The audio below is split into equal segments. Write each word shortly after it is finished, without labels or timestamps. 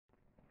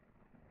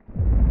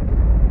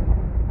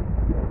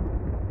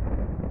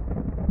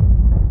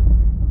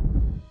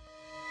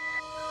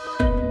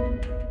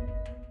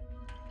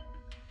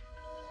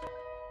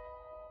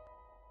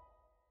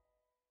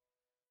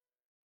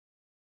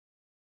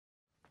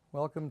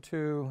Welcome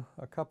to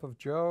A Cup of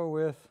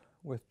Joe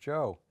with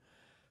Joe.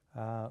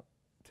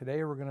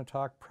 Today we're going to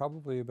talk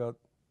probably about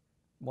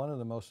one of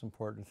the most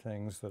important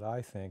things that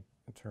I think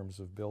in terms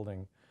of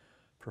building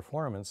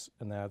performance,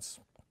 and that's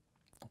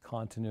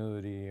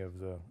continuity of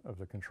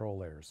the control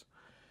layers.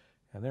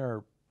 And there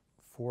are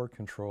 4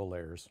 control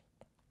layers.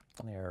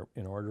 They are,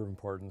 in order of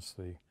importance,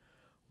 the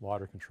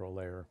water control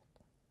layer,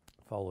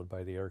 followed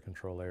by the air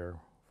control layer,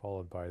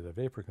 followed by the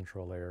vapor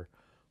control layer,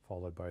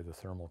 followed by the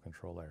thermal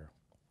control layer.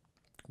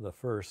 The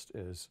first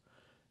is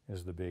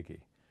the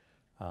biggie.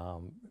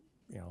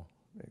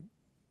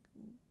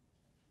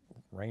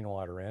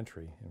 Rainwater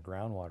entry and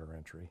groundwater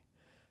entry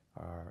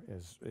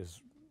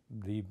is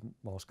the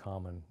most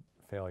common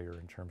failure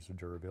in terms of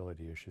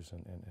durability issues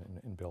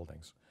in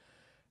buildings.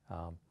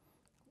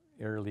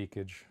 Air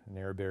leakage and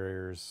air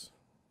barriers,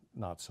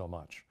 not so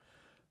much.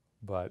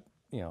 But,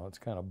 it's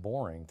kind of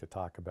boring to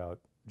talk about,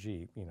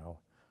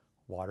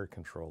 water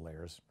control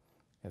layers.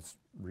 It's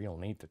real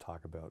neat to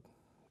talk about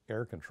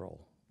air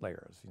control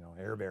layers,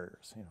 air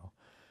barriers,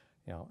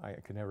 I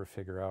could never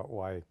figure out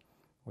why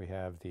we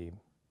have the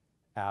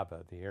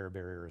ABBA, the Air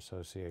Barrier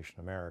Association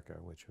of America,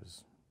 which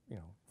was,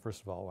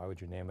 first of all, why would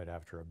you name it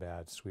after a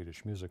bad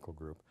Swedish musical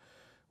group?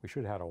 We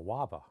should have had a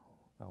WABA,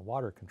 a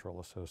Water Control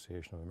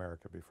Association of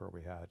America, before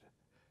we had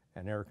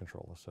an Air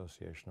Control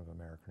Association of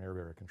America, an Air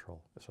Barrier Control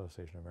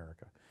Association of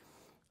America.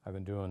 I've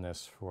been doing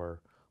this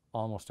for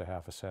almost a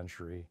half a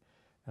century,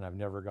 and I've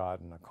never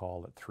gotten a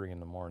call at 3 in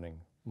the morning,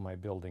 my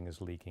building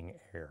is leaking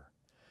air.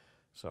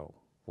 So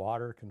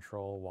water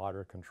control,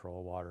 water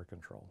control, water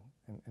control.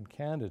 And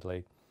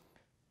candidly,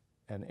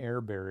 an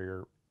air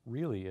barrier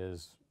really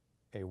is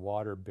a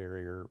water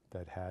barrier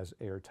that has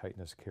air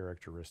tightness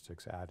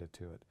characteristics added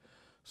to it.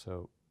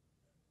 So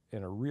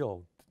in a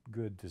real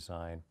good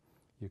design,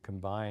 you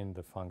combine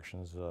the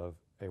functions of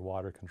a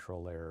water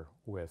control layer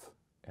with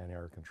an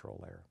air control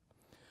layer.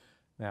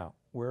 Now,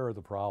 where are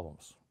the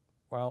problems?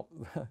 Well,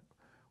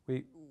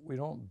 we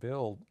don't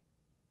build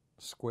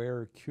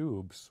square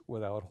cubes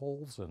without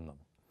holes in them.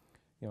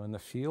 In the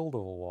field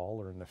of a wall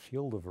or in the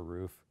field of a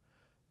roof,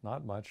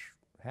 not much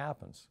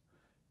happens.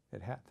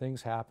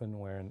 Things happen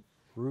when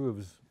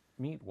roofs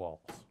meet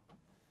walls.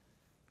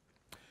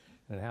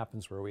 And it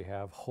happens where we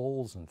have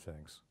holes in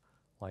things,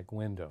 like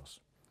windows.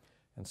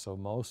 And so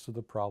most of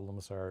the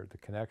problems are the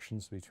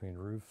connections between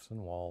roofs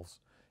and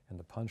walls and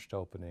the punched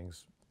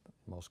openings.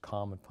 The most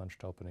common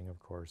punched opening, of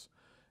course,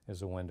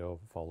 is a window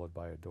followed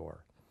by a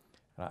door.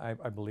 And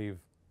I believe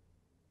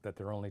that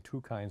there are only 2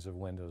 kinds of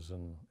windows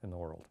in the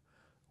world.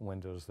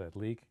 Windows that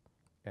leak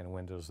and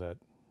windows that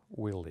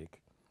will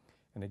leak.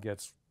 And it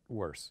gets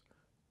worse.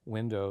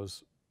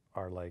 Windows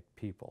are like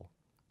people.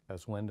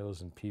 As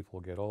windows and people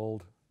get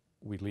old,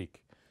 we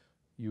leak.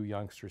 You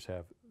youngsters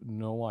have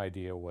no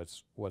idea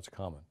what's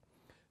coming.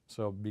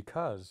 So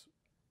because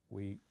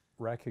we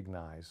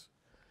recognize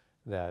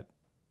that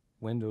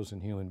windows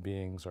and human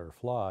beings are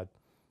flawed,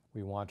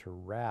 we want to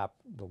wrap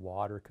the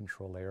water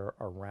control layer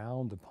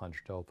around the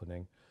punched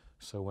opening,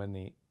 so when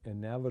the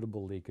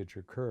inevitable leakage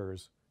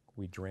occurs,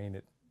 we drain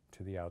it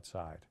to the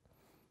outside.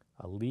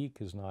 A leak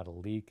is not a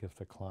leak if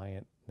the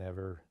client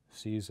never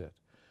sees it.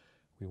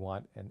 We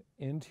want an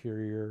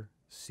interior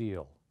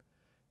seal,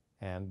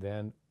 and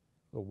then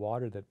the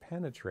water that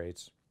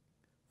penetrates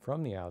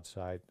from the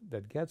outside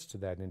that gets to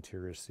that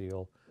interior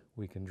seal,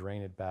 we can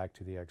drain it back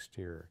to the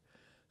exterior.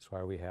 That's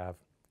why we have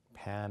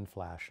pan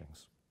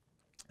flashings.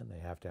 And they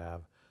have to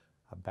have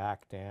a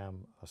back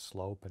dam, a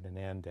slope, and an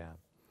end dam.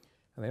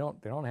 And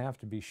they don't have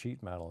to be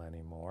sheet metal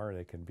anymore.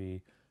 They can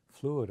be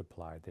fluid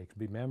applied. They can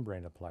be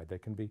membrane applied. They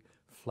can be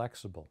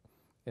flexible.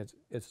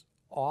 It's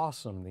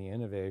awesome, the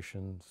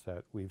innovations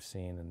that we've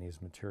seen in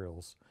these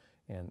materials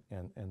in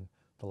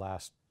the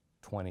last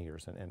 20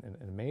 years, and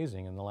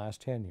amazing in the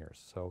last 10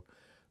 years. So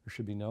there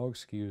should be no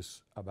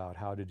excuse about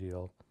how to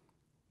deal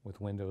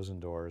with windows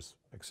and doors,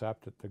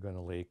 except that they're going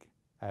to leak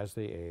as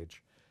they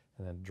age,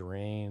 and then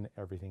drain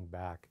everything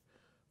back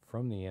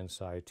from the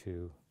inside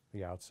to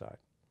the outside.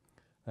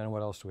 Then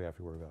what else do we have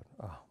to worry about?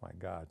 Oh my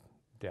God,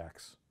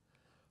 decks.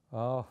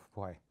 Oh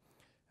boy,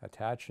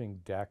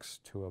 attaching decks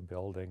to a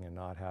building and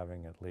not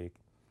having it leak,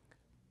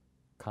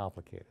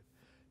 complicated.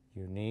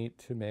 You need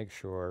to make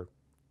sure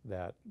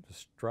that the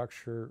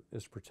structure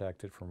is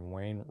protected from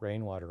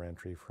rainwater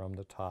entry from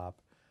the top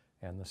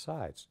and the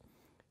sides.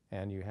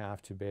 And you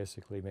have to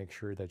basically make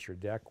sure that your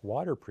deck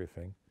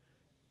waterproofing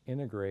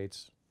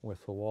integrates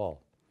with the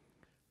wall.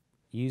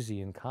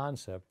 Easy in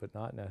concept, but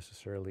not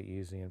necessarily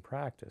easy in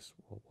practice.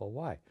 Well,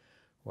 why?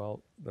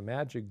 Well, the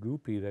magic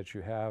goopy that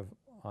you have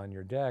on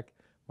your deck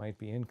might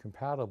be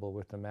incompatible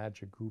with the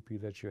magic goopy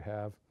that you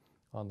have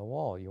on the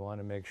wall. You want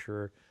to make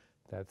sure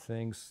that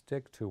things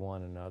stick to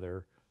one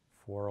another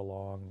for a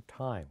long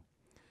time.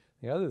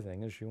 The other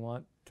thing is you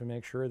want to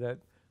make sure that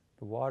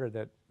the water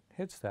that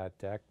hits that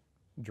deck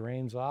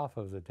drains off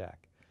of the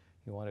deck.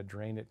 You want to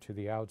drain it to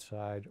the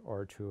outside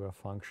or to a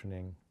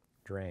functioning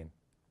drain.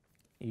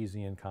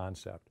 Easy in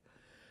concept.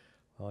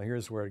 Well,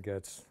 here's where it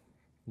gets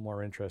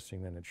more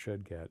interesting than it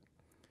should get.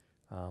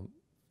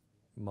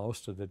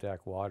 Most of the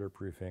deck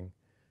waterproofing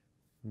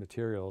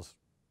materials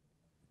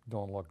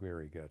don't look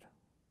very good.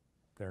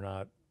 They're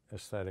not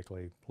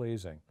aesthetically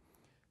pleasing.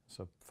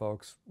 So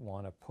folks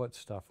want to put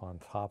stuff on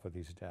top of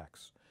these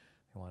decks.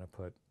 They want to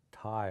put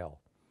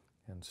tile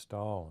and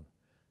stone,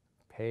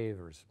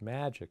 pavers,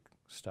 magic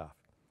stuff.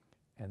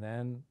 And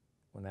then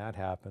when that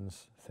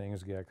happens,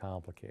 things get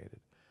complicated.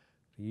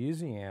 The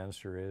easy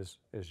answer is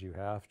you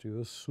have to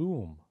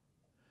assume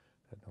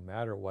that no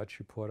matter what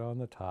you put on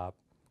the top,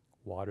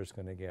 water's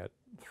going to get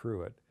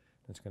through it.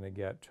 It's going to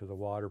get to the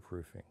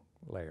waterproofing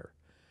layer.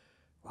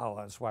 Well,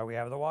 that's why we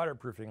have the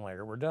waterproofing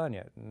layer. We're done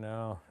yet.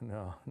 No,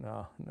 no,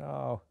 no,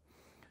 no.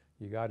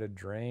 You got to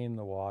drain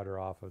the water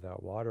off of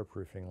that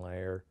waterproofing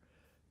layer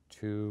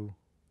to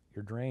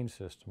your drain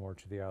system or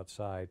to the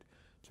outside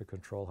to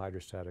control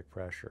hydrostatic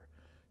pressure.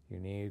 You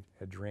need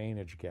a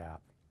drainage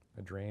gap,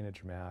 a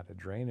drainage mat, a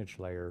drainage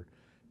layer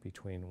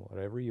between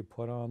whatever you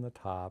put on the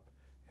top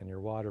and your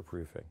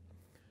waterproofing.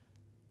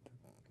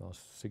 The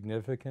most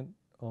significant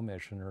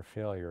omission or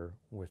failure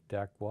with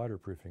deck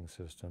waterproofing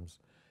systems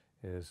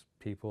is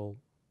people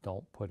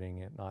not putting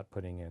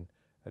in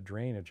a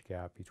drainage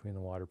gap between the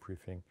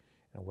waterproofing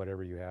and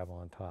whatever you have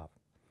on top.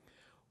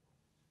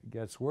 It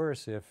gets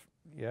worse if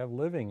you have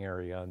living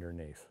area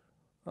underneath.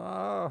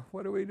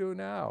 What do we do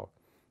now?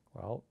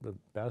 Well, the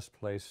best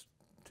place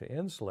to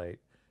insulate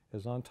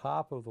is on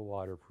top of the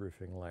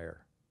waterproofing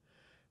layer.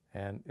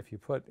 And if you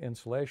put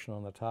insulation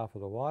on the top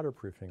of the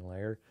waterproofing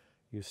layer,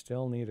 you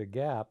still need a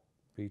gap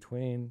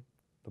between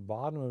the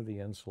bottom of the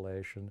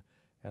insulation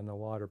and the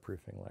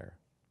waterproofing layer.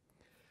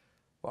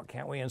 Well,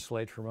 can't we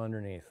insulate from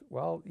underneath?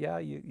 Well, yeah,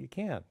 you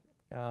can.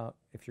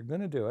 If you're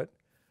going to do it,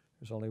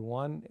 there's only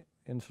one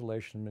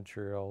insulation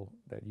material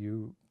that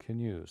you can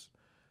use.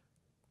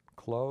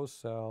 Closed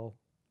cell,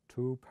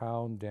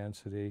 2-pound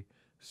density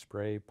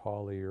spray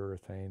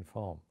polyurethane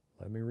foam.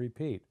 Let me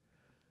repeat.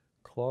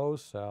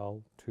 Closed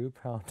cell,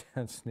 2-pound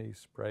density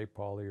spray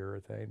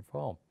polyurethane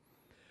foam.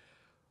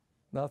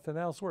 Nothing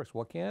else works.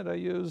 Well, can't I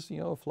use,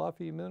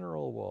 fluffy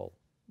mineral wool?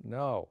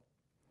 No.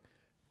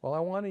 Well, I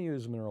want to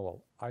use mineral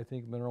wool. I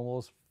think mineral wool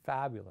is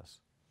fabulous.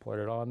 Put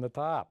it on the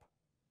top.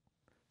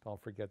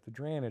 Don't forget the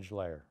drainage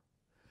layer.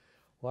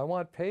 Well, I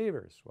want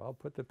pavers. Well,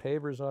 put the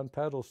pavers on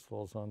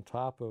pedestals on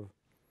top of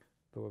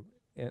the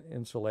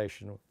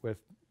insulation with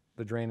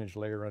the drainage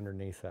layer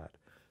underneath that.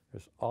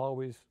 There's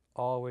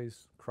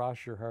always,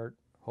 cross your heart,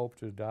 hope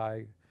to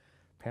die,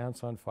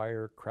 pants on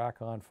fire,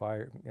 crack on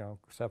fire,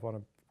 step on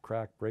a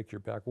crack, break your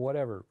back,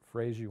 whatever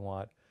phrase you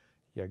want,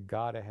 you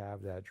gotta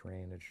have that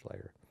drainage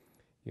layer.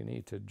 You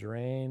need to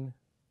drain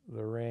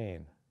the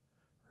rain.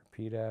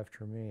 Repeat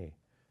after me.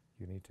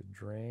 You need to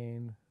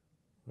drain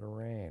the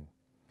rain.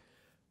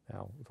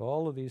 Now, with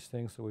all of these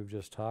things that we've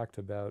just talked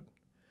about,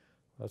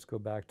 let's go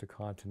back to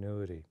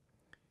continuity.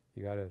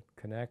 You got to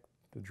connect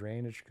the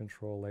drainage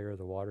control layer,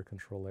 the water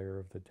control layer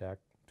of the deck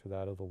to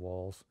that of the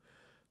walls,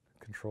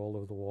 the control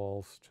of the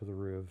walls to the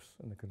roofs,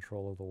 and the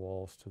control of the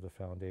walls to the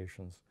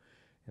foundations,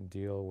 and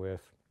deal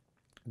with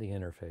the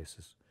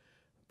interfaces.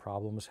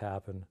 Problems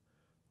happen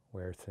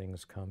where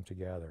things come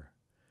together.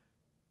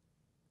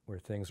 Where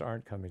things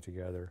aren't coming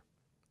together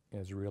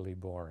is really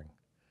boring.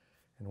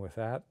 And with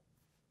that,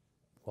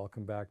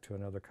 welcome back to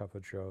another Cup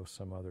of Joe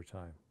some other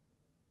time.